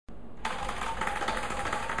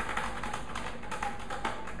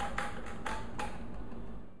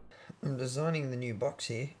designing the new box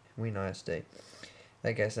here, WinISD.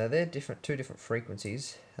 Okay, so they're two different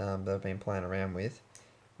frequencies that I've been playing around with.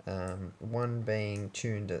 One being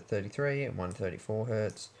tuned at 33 and one 34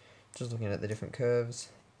 Hertz. Just looking at the different curves,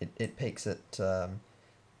 it peaks at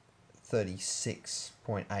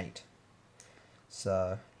 36.8.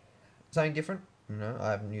 So something different. You know,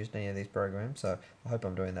 I haven't used any of these programs, so I hope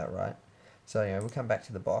I'm doing that right. So we'll come back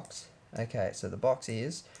to the box. Okay, so the box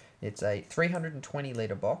it's a 320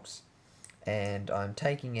 litre box, and I'm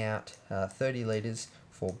taking out 30 litres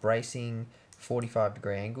for bracing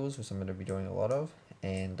 45-degree angles, which I'm going to be doing a lot of,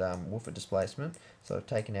 and woofer displacement. So I've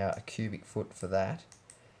taken out a cubic foot for that.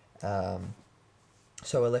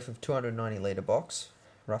 So we're left with 290 litre box,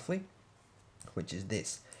 roughly, which is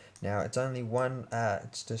this. Now it's only one,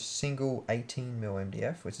 it's just single 18mm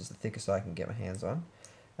MDF, which is the thickest I can get my hands on.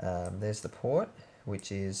 There's the port,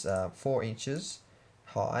 which is 4 inches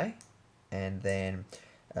high, and then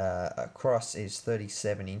across is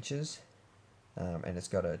 37 inches, and it's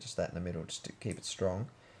got just that in the middle just to keep it strong,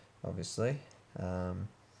 obviously.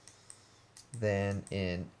 Then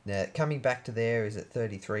coming back to there is at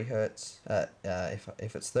 33 Hertz.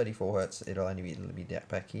 If it's 34 Hertz, it'll only be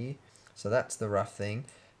back here. So that's the rough thing.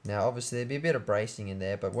 Now obviously there'll be a bit of bracing in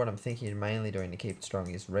there, but what I'm thinking of mainly doing to keep it strong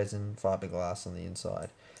is resin fiberglass on the inside.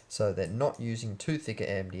 So they're not using too thick a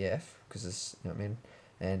MDF, because it's, you know what I mean,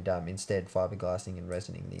 and instead fiberglassing and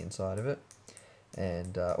resining the inside of it.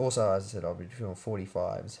 And also, as I said, I'll be doing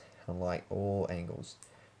 45s on like all angles,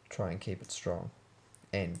 try and keep it strong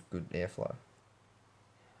and good airflow.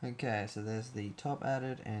 Okay, so there's the top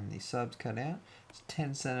added and the subs cut out. It's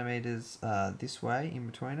 10 centimeters this way in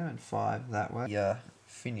between them and 5 that way. The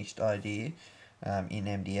finished idea in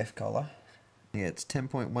MDF color. Yeah, it's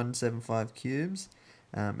 10.175 cubes,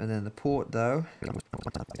 and then the port though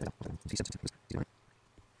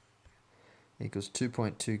equals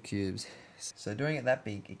 2.2 cubes. So doing it that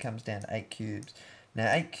big, it comes down to 8 cubes.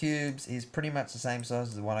 Now 8 cubes is pretty much the same size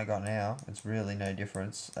as the one I got now. It's really no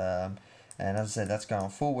difference. And as I said, that's going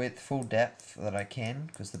full width, full depth that I can,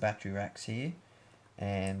 because the battery rack's here.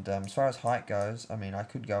 And as far as height goes, I mean, I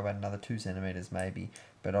could go about another 2 centimeters maybe,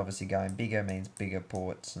 but obviously going bigger means bigger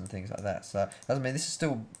ports and things like that. So doesn't mean this is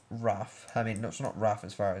still rough. I mean, it's not rough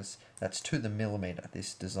as far as that's to the millimeter,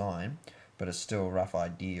 this design, but it's still a rough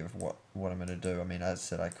idea of what I'm going to do. I mean, as I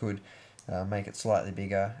said, I could make it slightly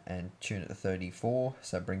bigger and tune it to 34,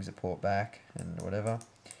 so it brings the port back and whatever.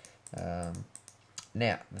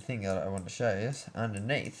 Now, the thing that I want to show you is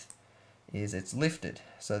underneath is it's lifted,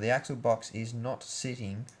 so the axle box is not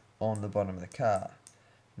sitting on the bottom of the car.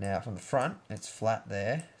 Now from the front it's flat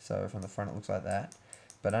there, so from the front it looks like that,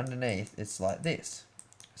 but underneath it's like this.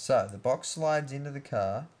 So the box slides into the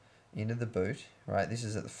car, into the boot, right? This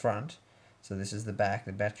is at the front, so this is the back.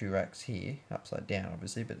 The battery rack's here, upside down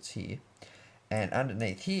obviously, but it's here. And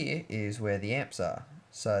underneath here is where the amps are.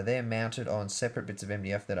 So they're mounted on separate bits of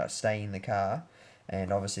MDF that are stay in the car,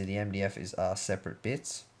 and obviously the MDF are separate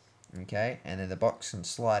bits. Okay, and then the box can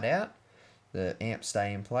slide out, the amps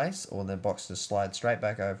stay in place, or the box just slides straight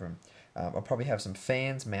back over them. I'll probably have some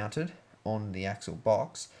fans mounted on the axle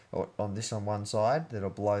box, or on one side, that'll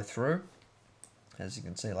blow through. As you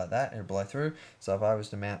can see, like that, it'll blow through. So if I was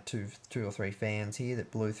to mount two or three fans here that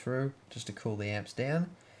blew through, just to cool the amps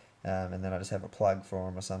down, and then I just have a plug for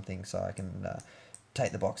them or something, so I can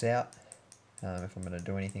take the box out if I'm going to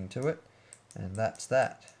do anything to it. And that's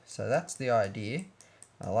that. So that's the idea.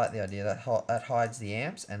 I like the idea that hides the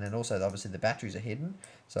amps, and then also obviously the batteries are hidden,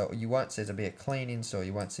 so you won't see, it'll be a clean install,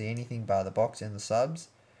 you won't see anything bar the box and the subs.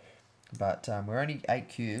 But we're only 8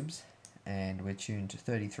 cubes, and we're tuned to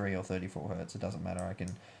 33 or 34 Hertz, it doesn't matter, I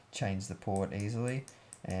can change the port easily,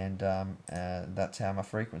 and that's how my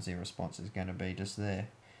frequency response is going to be, just there.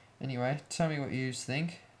 Anyway, tell me what you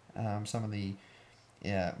think. Some of the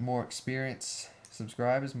more experienced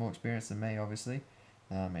subscribers, more experienced than me obviously,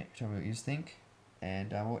 tell me what you think.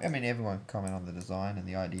 And well, I mean, everyone can comment on the design and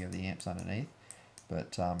the idea of the amps underneath,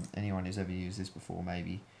 but anyone who's ever used this before,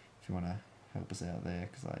 maybe if you want to help us out there,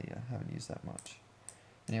 because I haven't used that much.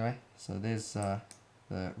 Anyway, so there's the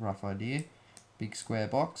rough idea. Big square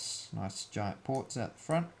box, nice giant ports out the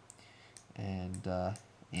front, and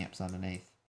amps underneath.